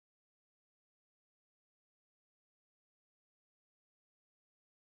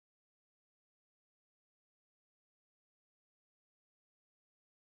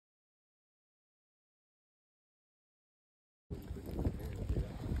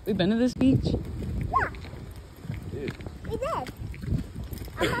We've been to this beach? Yeah. We did.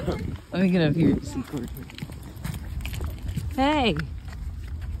 Let me get up here to see Court. Hey.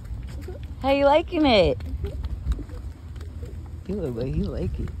 How you liking it? You look like you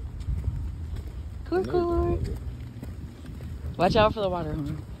like it. Court. Watch out for the water,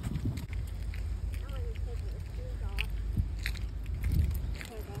 huh?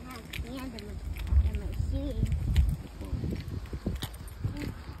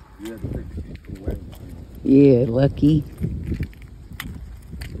 Yeah, lucky.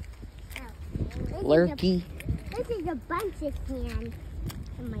 Lurky. This is a bunch of sand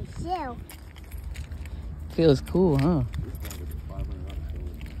in my shoe. Feels cool, huh?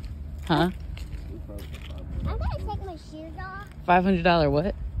 Huh? I'm gonna take my shoes off. $500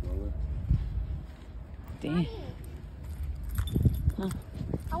 what? Damn. Huh?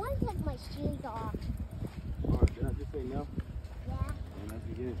 I want to take my shoes off. Alright, did I just say no? Yeah. And that's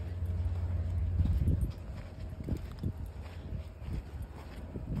again.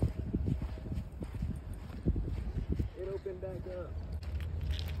 It opened back up.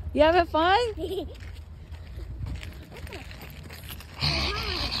 You having fun?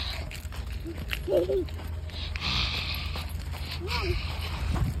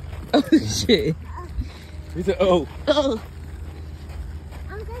 Oh shit. He said, oh. Oh.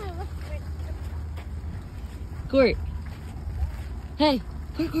 I'm gonna look for it. Court. Hey,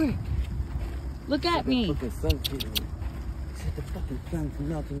 Court. Look at me. The fucking sun's getting me. He said the fucking sun's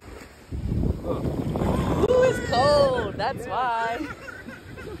melting. Ooh, it's cold. That's why.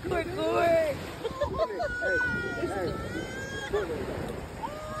 Court.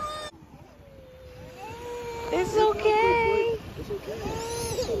 It's okay. It's okay.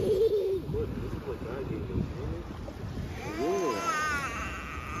 Look, this is what God gave us.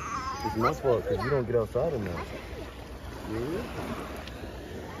 Yeah. It's my fault because you don't get outside enough. Yeah.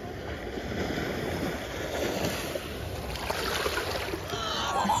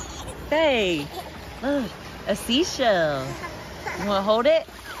 Hey, look, a seashell. You wanna hold it?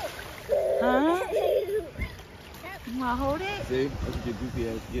 Huh? You wanna hold it? See, that's what your goofy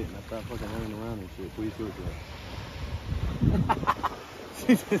ass getting. I start fucking running around and shit. Put your shoes on.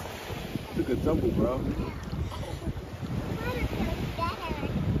 She just took a tumble, bro.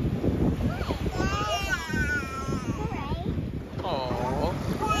 Aww.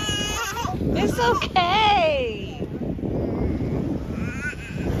 It's okay.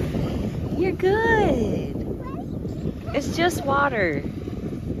 You're good. It's just water.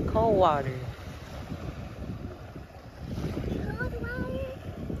 Cold water.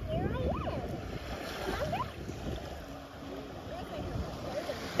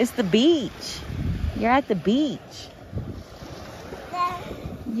 It's the beach. You're at the beach.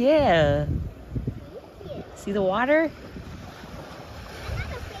 Yeah. See the water? I'm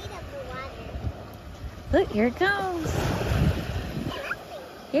not afraid of the water. Look, here it comes.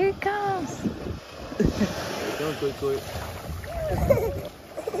 Here it comes. Don't quick.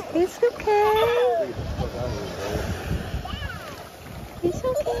 It's okay. It's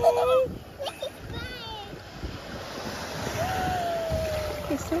okay.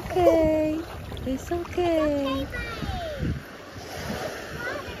 It's okay. It's okay.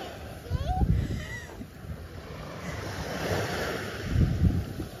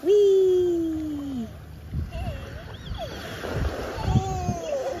 Whee!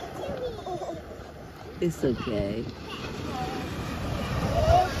 It's okay.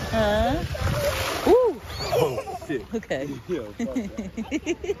 Huh? Ooh! Oh, shit. Okay. Yo, fuck that.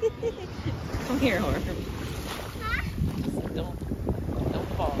 Come here, Horn. Don't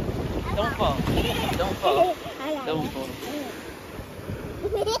fall. Don't fall. Don't fall. Don't fall.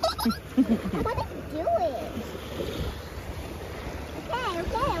 What are you doing?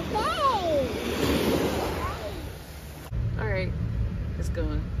 Okay. Alright, it's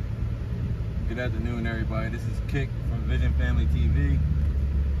going. Good afternoon, everybody. This is Kick from Vision Family TV.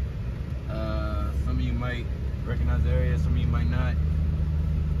 Some of you might recognize the area, some of you might not.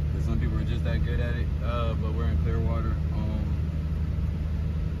 But some people are just that good at it. But we're in Clearwater.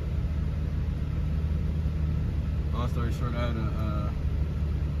 Long story short, I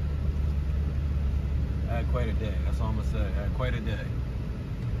had quite a day. That's all I'm gonna say. I had quite a day.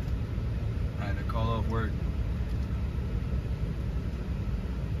 I had to call off work.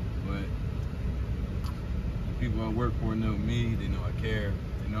 But the people I work for know me, they know I care.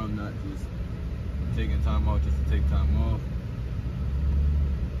 They know I'm not just taking time off just to take time off.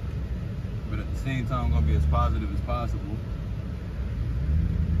 But at the same time, I'm gonna be as positive as possible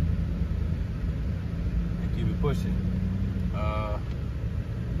and keep it pushing.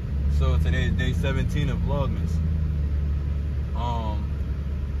 So today is day 17 of VLOGMAS.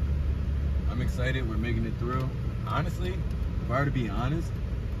 I'm excited. We're making it through. Honestly, if I were to be honest,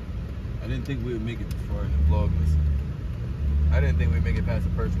 I didn't think we would make it this far in the Vlogmas. I didn't think we'd make it past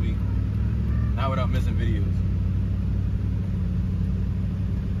the first week. Not without missing videos.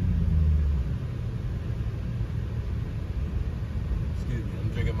 Excuse me, I'm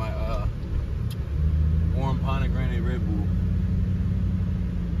drinking my warm pomegranate Red Bull.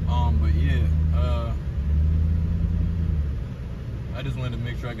 But yeah, I just wanted to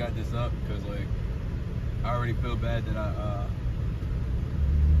make sure I got this up because like I already feel bad that I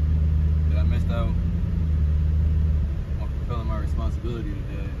missed out on fulfilling my responsibility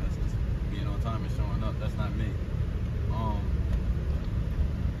today, and that's just being on time and showing up. That's not me.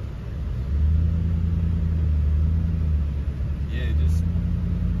 Yeah, just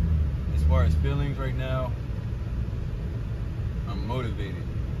as far as feelings right now, I'm motivated.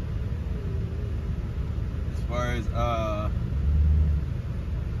 As far as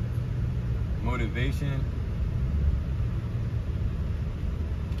motivation,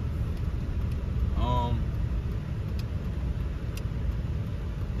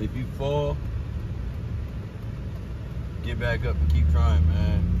 if you fall, get back up and keep trying,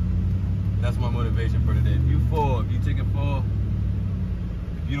 man. That's my motivation for today. If you fall, if you take a fall,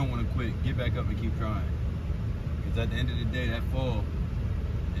 if you don't want to quit, get back up and keep trying. Because at the end of the day, that fall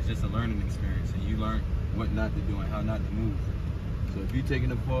is just a learning experience, and you learn what not to do and how not to move. So if you're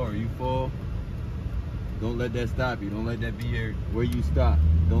taking a fall or you fall, don't let that stop you. Don't let that be where you stop.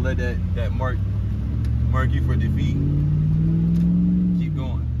 Don't let that mark you for defeat. Keep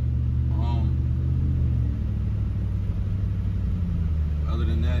going. Other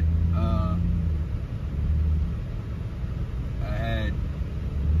than that, I had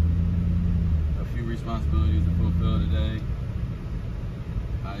a few responsibilities to fulfill today.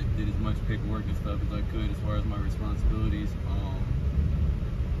 I did as much paperwork and stuff as I could as far as my responsibilities.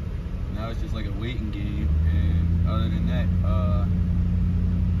 Now it's just like a waiting game, and other than that,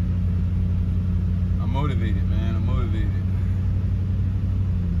 I'm motivated, man. I'm motivated.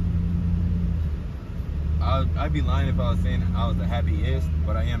 I'd be lying if I was saying I was the happiest,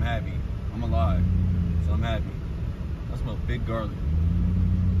 but I am happy. I'm alive, so I'm happy. I smell big garlic.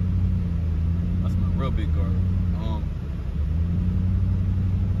 I smell real big garlic.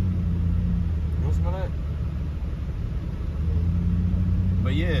 You don't smell that?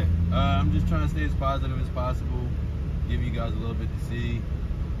 But yeah, I'm just trying to stay as positive as possible, give you guys a little bit to see,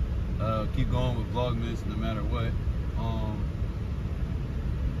 keep going with Vlogmas no matter what.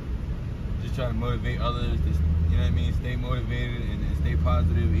 Just try to motivate others, just, you know what I mean, stay motivated and stay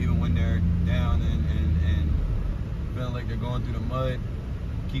positive even when they're down and feeling like they're going through the mud.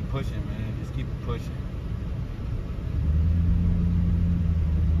 Keep pushing, man, just keep pushing.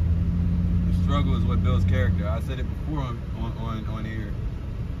 The struggle is what builds character. I said it before on here,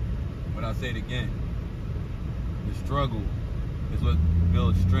 but I'll say it again. The struggle is what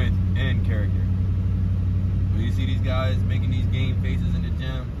builds strength and character. When you see these guys making these game faces in the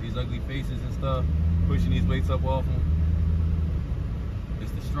gym, these ugly faces and stuff, pushing these weights up off them,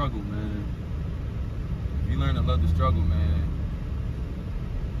 it's the struggle, man. If you learn to love the struggle, man,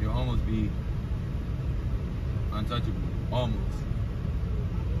 you'll almost be untouchable, almost.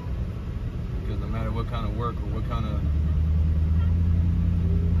 Because no matter what kind of work or what kind of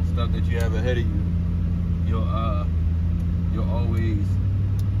stuff that you have ahead of you, you'll always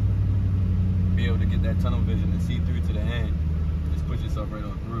be able to get that tunnel vision and see through to the end. Just push yourself right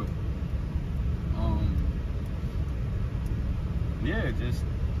on through. Yeah, just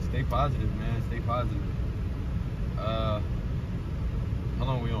stay positive, man. Stay positive. How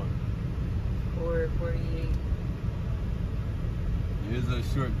long are we on? 4:48. It is a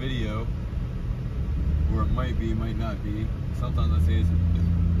short video, or it might be, might not be. Sometimes I say it's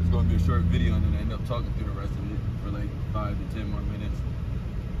going to be a short video and then I end up talking through the rest of it for like 5 to 10 more minutes.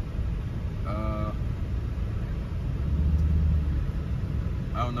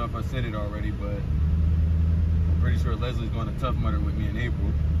 I don't know if I said it already, but I'm pretty sure Leslie's going to Tough Mudder with me in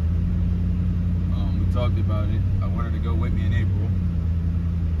April. We talked about it. I want her to go with me in April.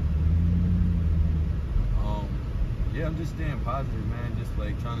 Yeah, I'm just staying positive, man. Just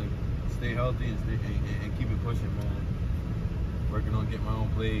like trying to stay healthy and keep it pushing, man. Working on getting my own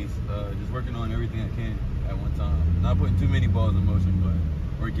place. Just working on everything I can at one time. Not putting too many balls in motion,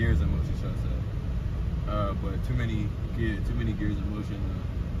 or gears in motion, should I say. But too many gears in motion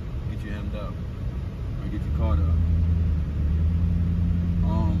get you hemmed up or get you caught up.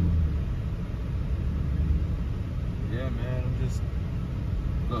 Yeah, man, I'm just,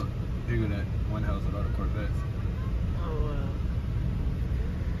 look, bigger that one house with all the Corvettes. Oh, wow.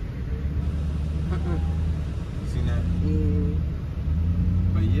 You seen that? Yeah.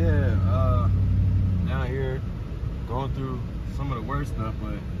 But yeah, here going through some of the worst stuff,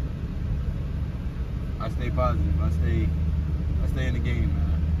 but I stay positive. I stay in the game,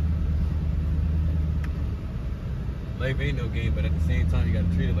 man. Life ain't no game, but at the same time, you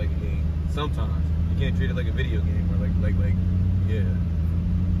gotta treat it like a game. Sometimes you can't treat it like a video game or like yeah.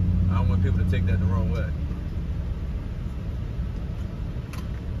 I don't want people to take that the wrong way.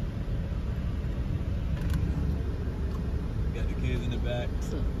 Got the kids in the back.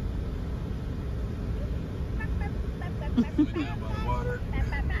 Went down by the water.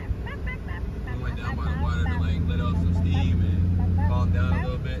 We went down by the water to like let off some steam and calm down a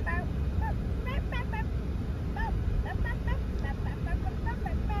little bit.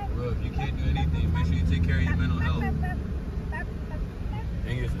 Bro, if you can't do anything, make sure you take care of your mental health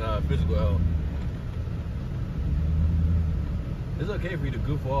and your physical health. It's okay for you to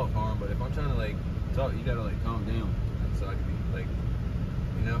goof off, Harm, but if I'm trying to like talk, you gotta like calm down, like, so I can be like,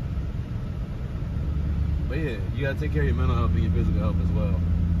 you know. But yeah, you gotta take care of your mental health and your physical health as well.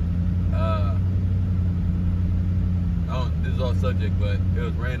 This is off subject, but it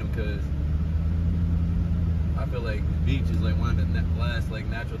was random because I feel like the beach is like one of the last like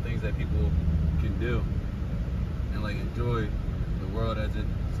natural things that people can do and like enjoy the world as it's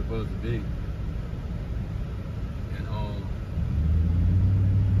supposed to be. And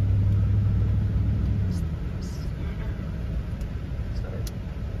sorry,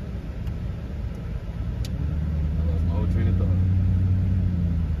 I lost my whole train of thought.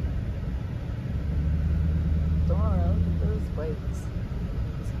 Dora, look at those bikes.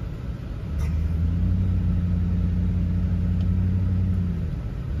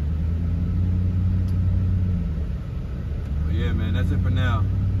 Yeah, man, that's it for now.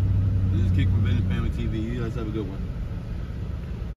 This is Kick from Vision Family TV. You guys have a good one.